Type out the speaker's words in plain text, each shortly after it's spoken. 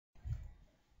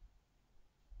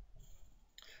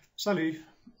Salut!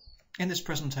 In this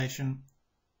presentation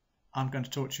I'm going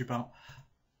to talk to you about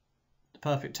the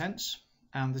perfect tense,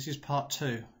 and this is part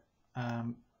 2.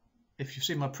 If you've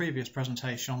seen my previous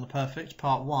presentation on the perfect,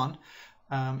 part 1,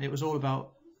 it was all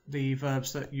about the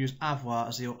verbs that use avoir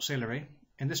as the auxiliary.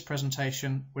 In this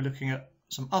presentation we're looking at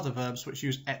some other verbs which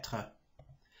use être,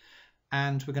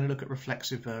 and we're going to look at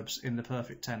reflexive verbs in the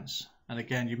perfect tense. And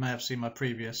again, you may have seen my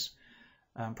previous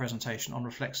presentation on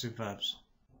reflexive verbs.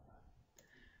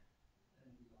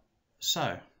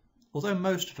 So, although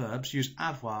most verbs use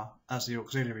avoir as the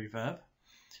auxiliary verb,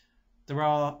 there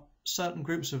are certain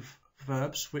groups of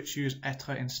verbs which use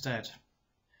être instead.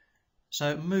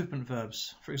 So, movement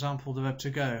verbs, for example, the verb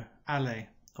to go, aller,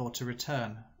 or to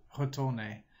return,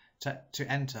 retourner, to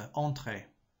enter, entrer.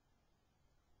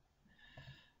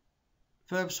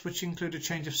 Verbs which include a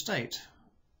change of state,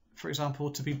 for example,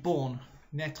 to be born,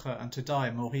 naître, and to die,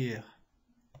 mourir.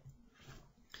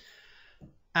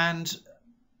 And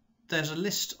there's a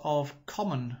list of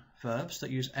common verbs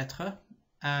that use être,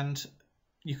 and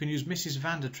you can use Mrs.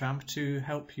 Vandertramp to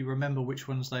help you remember which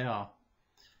ones they are.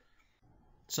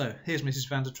 So here's Mrs.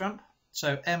 Vandertramp.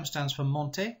 So M stands for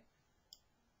monter,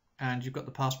 and you've got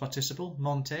the past participle,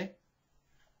 monter,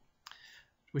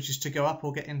 which is to go up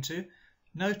or get into.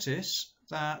 Notice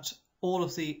that all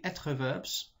of the être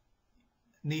verbs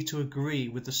need to agree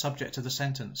with the subject of the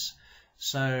sentence.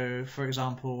 So, for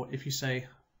example, if you say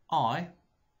I,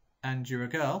 and you're a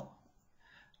girl,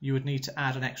 you would need to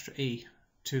add an extra E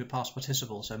to the past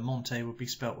participle. So monter would be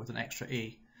spelt with an extra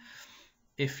E.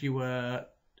 If you were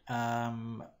a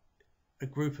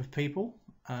group of people,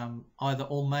 either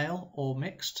all male or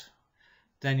mixed,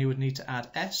 then you would need to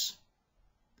add S.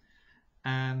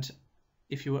 And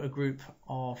if you were a group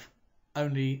of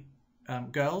only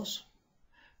girls,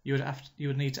 you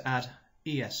would need to add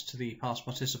ES to the past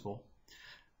participle.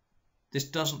 This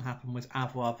doesn't happen with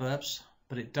avoir verbs,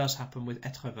 but it does happen with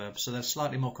être verbs, so they're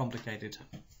slightly more complicated.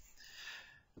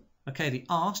 Okay, the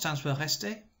R stands for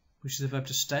rester, which is the verb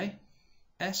to stay.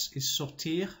 S is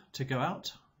sortir, to go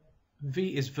out.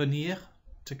 V is venir,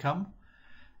 to come.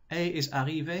 A is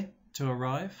arriver, to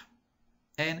arrive.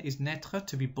 N is naître,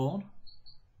 to be born.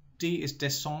 D is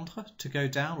descendre, to go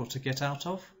down or to get out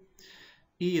of.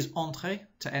 E is entrer,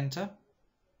 to enter.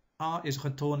 R is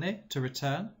retourner, to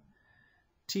return.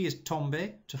 T is tomber,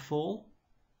 to fall.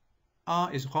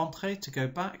 R is rentrer, to go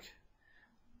back.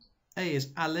 A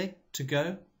is aller, to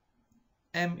go.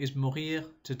 M is mourir,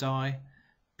 to die.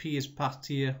 P is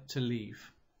partir, to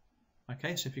leave.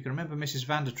 Okay, so if you can remember Mrs.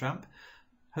 Vandertramp,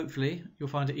 hopefully you'll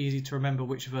find it easy to remember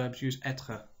which verbs use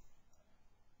être.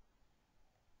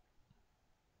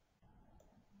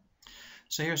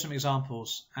 So here are some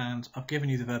examples, and I've given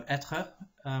you the verb être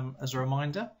as a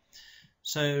reminder.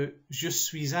 So, je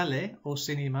suis allé au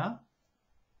cinéma.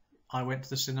 I went to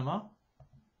the cinema.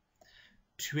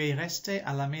 Tu es resté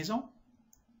à la maison.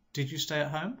 Did you stay at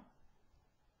home?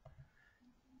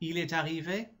 Il est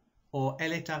arrivé or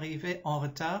elle est arrivée en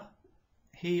retard.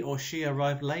 He or she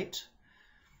arrived late.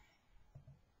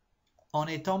 On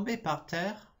est tombé par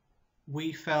terre.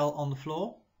 We fell on the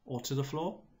floor or to the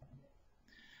floor.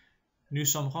 Nous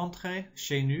sommes rentrés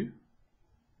chez nous.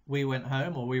 We went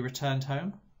home or we returned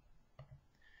home.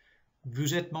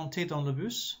 Vous êtes monté dans le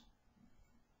bus.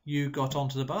 You got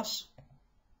onto the bus.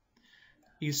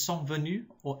 Ils sont venus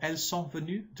or elles sont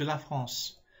venues de la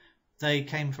France. They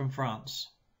came from France.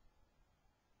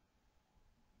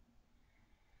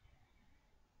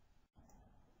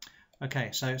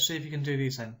 Okay, so see if you can do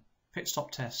these then. Pit stop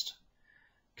test.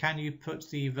 Can you put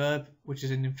the verb which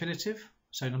is in infinitive?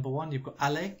 So number 1, you've got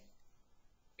aller.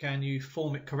 Can you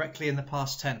form it correctly in the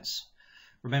past tense,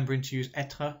 remembering to use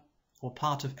être or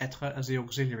part of être as the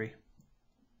auxiliary?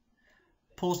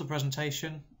 Pause the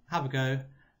presentation, have a go,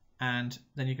 and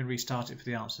then you can restart it for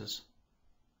the answers.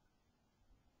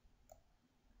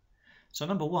 So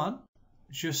number 1,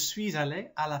 je suis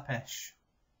allé à la pêche.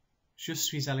 Je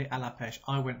suis allé à la pêche.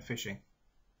 I went fishing.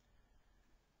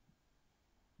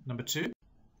 Number 2,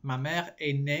 ma mère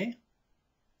est née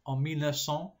en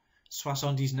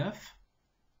 1979.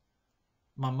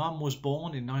 My mum was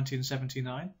born in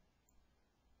 1979.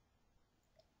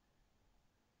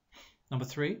 Number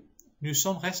 3, nous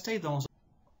sommes restés dans.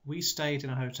 We stayed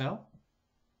in a hotel.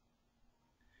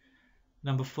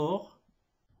 Number 4,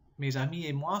 mes amis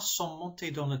et moi sommes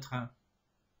montés dans le train.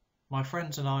 My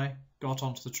friends and I got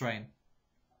onto the train.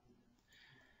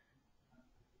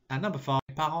 And number 5,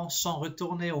 mes parents sont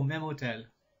retournés au même hôtel.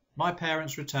 My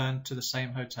parents returned to the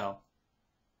same hotel.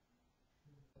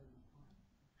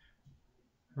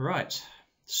 Right,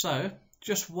 so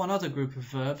just one other group of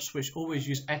verbs which always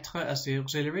use être as the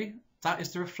auxiliary, that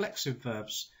is the reflexive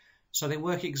verbs. So they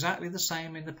work exactly the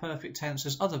same in the perfect tense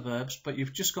as other verbs, but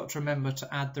you've just got to remember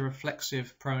to add the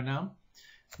reflexive pronoun,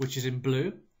 which is in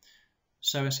blue.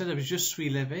 So instead of je suis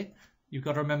levé, you've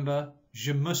got to remember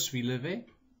je me suis levé,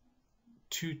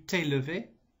 tu t'es levé,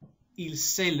 il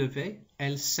s'est levé,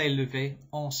 elle s'est levée,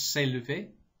 on s'est levé,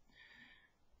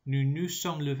 nous nous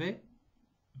sommes levés,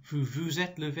 vous vous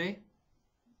êtes levé,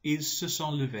 ils se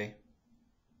sont levés.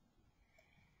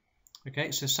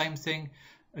 Okay, so same thing.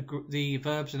 The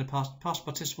verbs in the past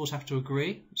participles have to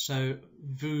agree. So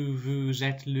vous vous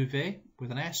êtes levé with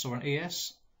an S or an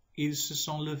ES, ils se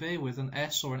sont levés with an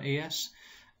S or an ES,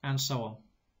 and so on.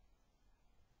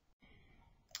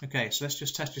 Okay, so let's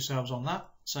just test yourselves on that.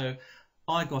 So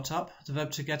I got up. The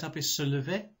verb to get up is se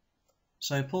lever.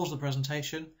 So pause the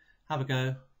presentation, have a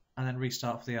go, and then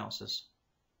restart for the answers.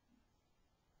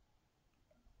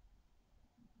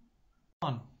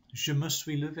 1. Je me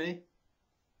suis levé.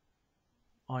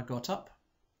 I got up,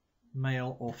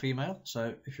 male or female.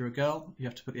 So if you're a girl, you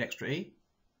have to put the extra E.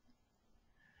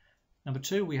 Number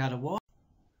 2, we had a what?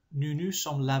 Nous nous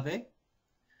sommes lavés.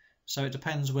 So it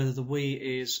depends whether the we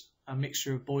is a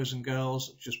mixture of boys and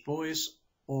girls, just boys,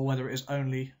 or whether it is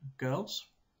only girls.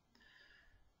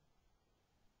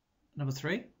 Number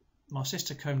 3, my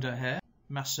sister combed her hair.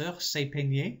 Ma sœur s'est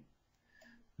peignée.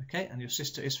 Okay, and your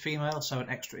sister is female, so an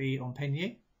extra E on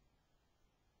peignée.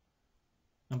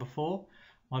 Number 4,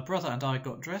 my brother and I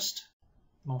got dressed.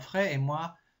 Mon frère et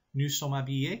moi, nous sommes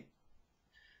habillés.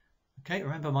 Okay,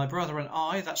 remember my brother and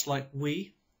I, that's like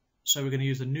we, so we're going to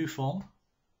use the nous form,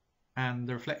 and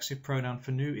the reflexive pronoun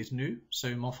for nous is nous.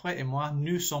 So mon frère et moi,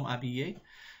 nous sommes habillés,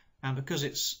 and because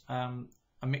it's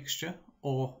a mixture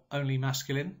or only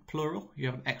masculine, plural, you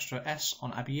have an extra S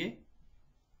on habillé.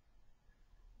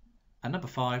 And number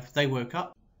 5, they woke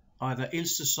up. Either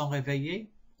ils se sont réveillés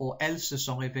or elles se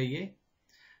sont réveillées,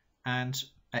 and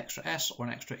extra S or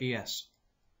an extra ES.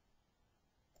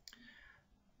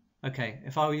 Okay,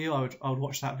 if I were you, I would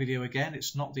watch that video again.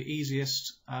 It's not the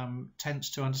easiest tense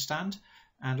to understand,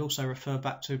 and also refer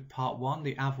back to part 1,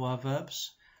 the avoir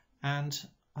verbs, and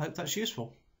I hope that's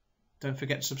useful. Don't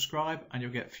forget to subscribe and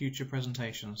you'll get future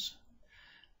presentations.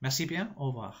 Merci bien, au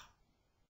revoir.